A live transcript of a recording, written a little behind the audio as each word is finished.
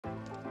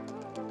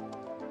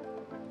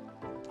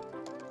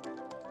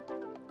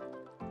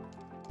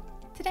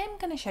Today I'm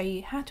going to show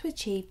you how to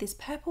achieve this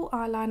purple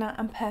eyeliner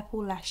and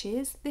purple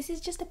lashes. This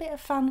is just a bit of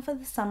fun for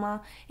the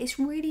summer. It's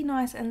really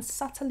nice and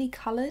subtly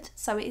coloured,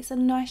 so it's a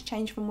nice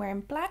change from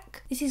wearing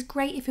black. This is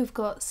great if you've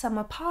got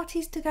summer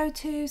parties to go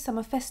to,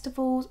 summer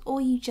festivals,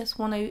 or you just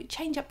want to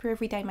change up your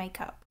everyday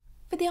makeup.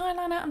 For the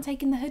eyeliner, I'm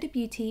taking the Huda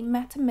Beauty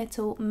Matte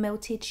Metal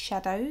Melted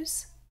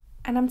Shadows.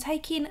 And I'm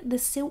taking the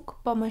Silk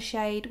Bomber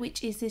shade,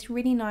 which is this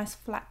really nice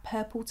flat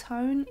purple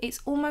tone.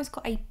 It's almost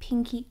got a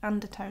pinky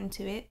undertone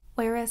to it,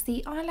 whereas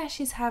the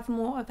eyelashes have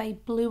more of a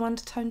blue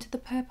undertone to the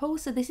purple,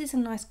 so this is a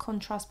nice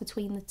contrast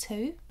between the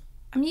two.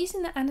 I'm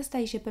using the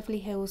Anastasia Beverly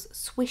Hills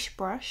Swish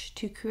brush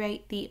to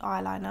create the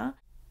eyeliner.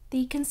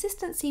 The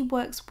consistency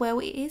works well.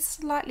 It is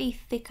slightly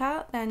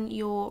thicker than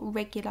your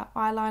regular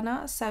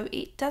eyeliner, so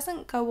it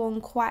doesn't go on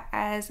quite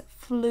as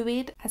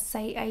fluid as,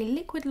 say, a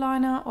liquid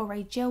liner or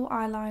a gel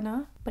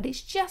eyeliner, but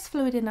it's just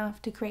fluid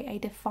enough to create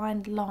a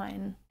defined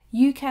line.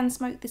 You can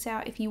smoke this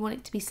out if you want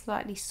it to be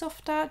slightly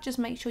softer. Just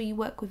make sure you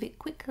work with it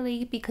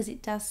quickly because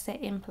it does set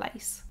in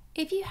place.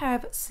 If you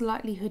have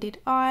slightly hooded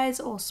eyes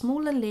or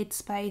smaller lid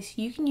space,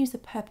 you can use a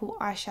purple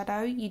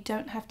eyeshadow. You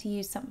don't have to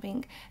use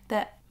something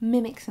that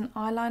mimics an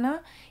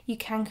eyeliner. You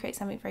can create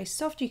something very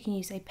soft. You can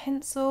use a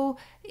pencil.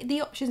 The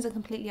options are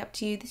completely up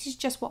to you. This is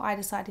just what I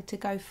decided to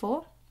go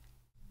for.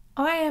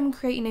 I am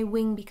creating a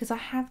wing because I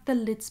have the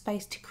lid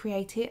space to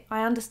create it.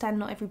 I understand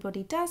not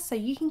everybody does, so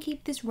you can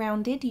keep this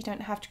rounded. You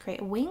don't have to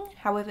create a wing.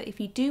 However, if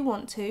you do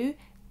want to,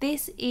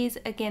 this is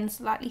again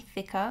slightly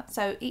thicker,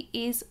 so it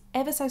is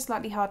ever so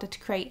slightly harder to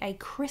create a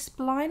crisp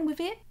line with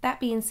it. That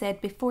being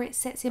said, before it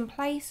sets in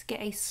place, get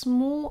a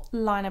small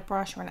liner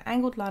brush or an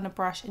angled liner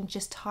brush and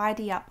just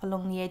tidy up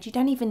along the edge. You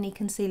don't even need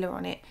concealer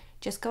on it.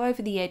 Just go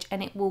over the edge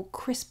and it will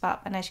crisp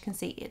up, and as you can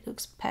see, it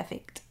looks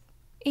perfect.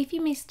 If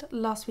you missed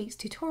last week's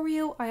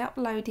tutorial, I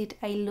uploaded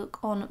a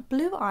look on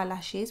blue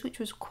eyelashes, which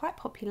was quite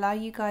popular.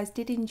 You guys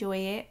did enjoy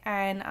it,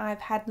 and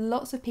I've had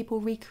lots of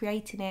people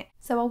recreating it.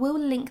 So I will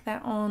link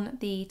that on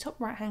the top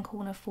right hand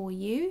corner for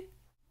you.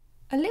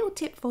 A little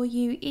tip for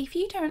you, if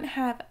you don't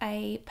have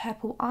a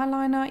purple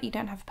eyeliner, you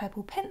don't have a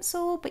purple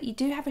pencil, but you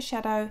do have a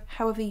shadow,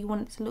 however you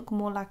want it to look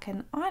more like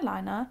an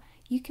eyeliner,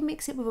 you can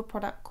mix it with a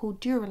product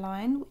called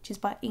Duraline, which is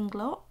by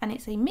Inglot, and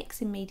it's a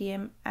mixing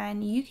medium,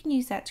 and you can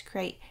use that to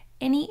create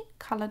any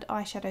coloured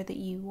eyeshadow that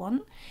you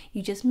want.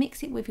 You just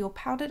mix it with your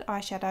powdered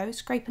eyeshadow,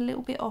 scrape a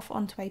little bit off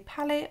onto a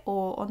palette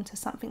or onto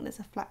something that's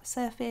a flat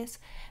surface,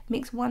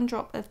 mix 1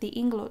 drop of the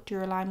Inglot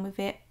Duraline with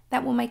it.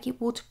 That will make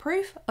it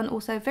waterproof and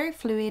also very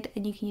fluid,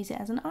 and you can use it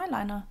as an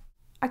eyeliner.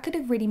 I could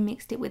have really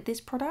mixed it with this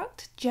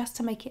product just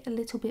to make it a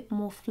little bit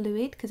more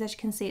fluid, because as you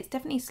can see, it's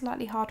definitely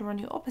slightly harder on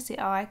your opposite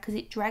eye because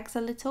it drags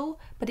a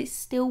little, but it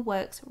still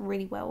works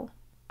really well.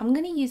 I'm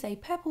going to use a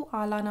purple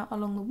eyeliner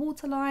along the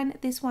waterline.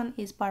 This one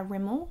is by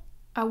Rimmel.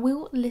 I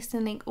will list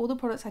and link all the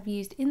products I've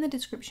used in the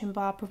description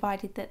bar,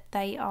 provided that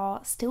they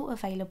are still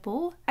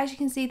available. As you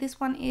can see, this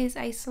one is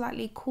a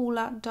slightly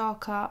cooler,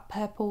 darker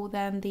purple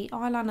than the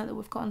eyeliner that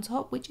we've got on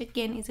top, which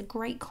again is a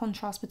great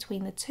contrast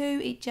between the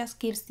two. It just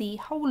gives the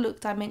whole look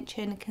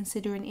dimension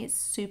considering it's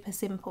super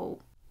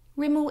simple.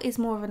 Rimmel is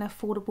more of an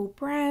affordable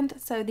brand,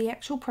 so the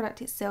actual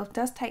product itself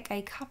does take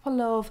a couple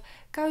of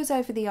goes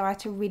over the eye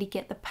to really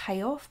get the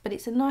payoff, but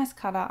it's a nice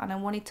colour, and I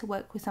wanted to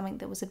work with something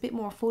that was a bit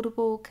more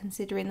affordable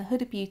considering the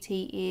Huda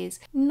Beauty is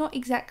not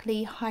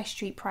exactly high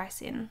street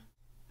pricing.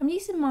 I'm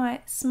using my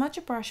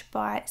Smudge brush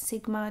by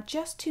Sigma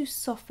just to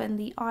soften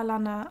the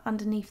eyeliner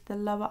underneath the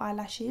lower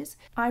eyelashes.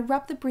 I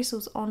rub the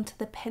bristles onto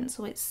the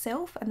pencil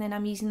itself, and then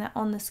I'm using that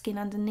on the skin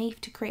underneath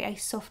to create a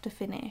softer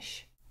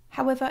finish.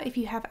 However, if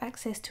you have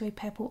access to a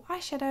purple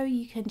eyeshadow,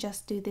 you can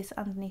just do this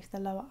underneath the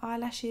lower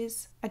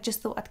eyelashes. I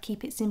just thought I'd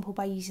keep it simple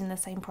by using the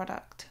same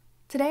product.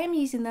 Today I'm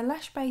using the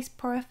LashBase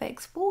Pro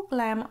FX Full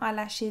Glam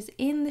eyelashes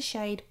in the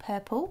shade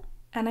Purple,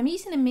 and I'm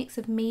using a mix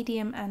of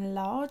medium and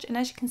large, and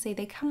as you can see,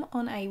 they come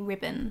on a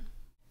ribbon.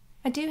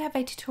 I do have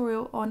a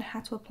tutorial on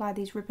how to apply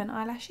these ribbon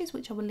eyelashes,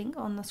 which I will link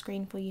on the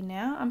screen for you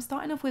now. I'm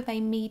starting off with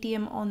a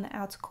medium on the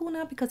outer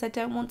corner because I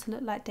don't want to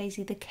look like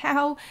Daisy the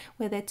cow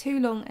where they're too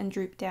long and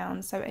droop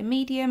down. So a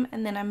medium,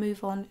 and then I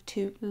move on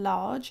to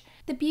large.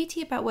 The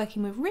beauty about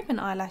working with ribbon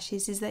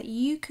eyelashes is that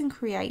you can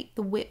create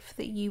the width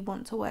that you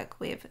want to work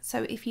with.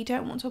 So if you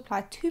don't want to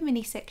apply too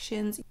many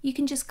sections, you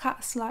can just cut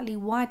a slightly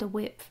wider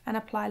width and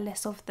apply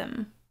less of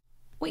them.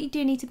 What you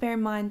do need to bear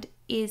in mind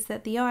is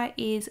that the eye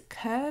is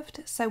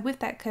curved, so with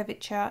that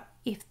curvature,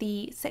 if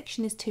the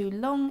section is too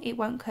long, it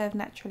won't curve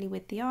naturally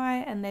with the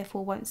eye and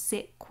therefore won't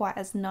sit quite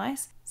as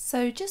nice.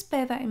 So just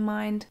bear that in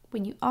mind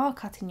when you are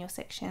cutting your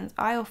sections.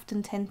 I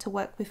often tend to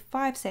work with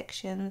 5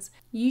 sections,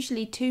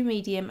 usually 2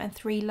 medium and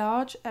 3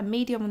 large, a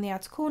medium on the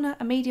outer corner,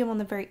 a medium on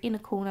the very inner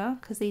corner,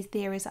 because these are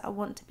the areas that I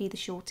want to be the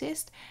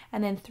shortest,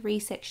 and then 3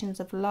 sections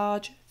of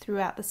large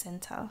throughout the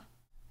centre.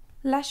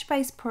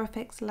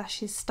 LashBase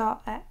Lashes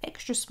start at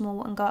extra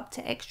small and go up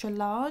to extra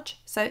large.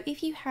 So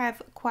if you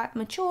have quite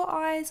mature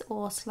eyes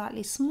or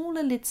slightly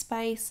smaller lid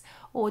space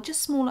or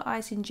just smaller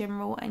eyes in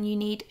general and you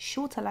need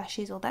shorter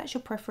lashes, or that's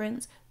your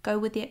preference, go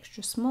with the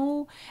extra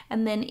small.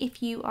 And then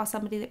if you are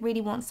somebody that really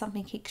wants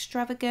something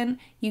extravagant,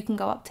 you can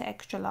go up to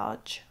extra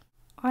large.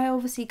 I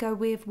obviously go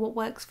with what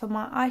works for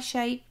my eye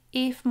shape.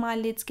 If my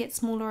lids get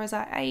smaller as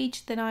I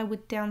age, then I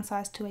would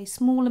downsize to a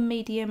small and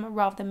medium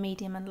rather than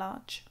medium and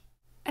large.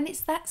 And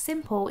it's that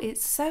simple.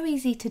 It's so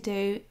easy to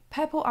do.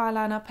 Purple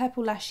eyeliner,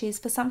 purple lashes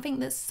for something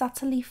that's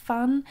subtly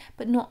fun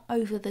but not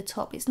over the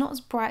top. It's not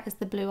as bright as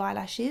the blue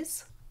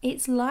eyelashes.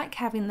 It's like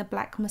having the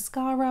black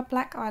mascara,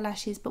 black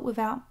eyelashes, but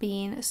without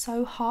being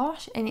so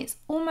harsh, and it's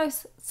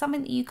almost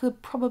something that you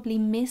could probably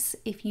miss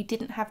if you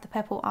didn't have the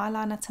purple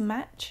eyeliner to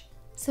match.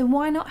 So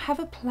why not have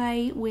a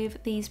play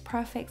with these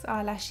perfect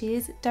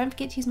eyelashes? Don't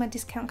forget to use my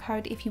discount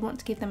code if you want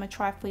to give them a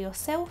try for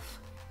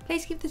yourself.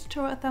 Please give the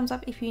tutorial a thumbs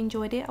up if you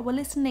enjoyed it. I will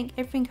list and link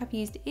everything I've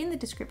used in the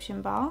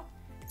description bar.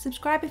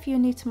 Subscribe if you're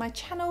new to my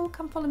channel.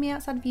 Come follow me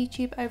outside of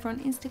YouTube over on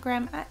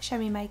Instagram at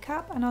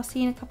ShowMeMakeup, and I'll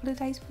see you in a couple of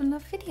days with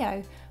another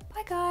video.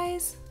 Bye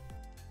guys!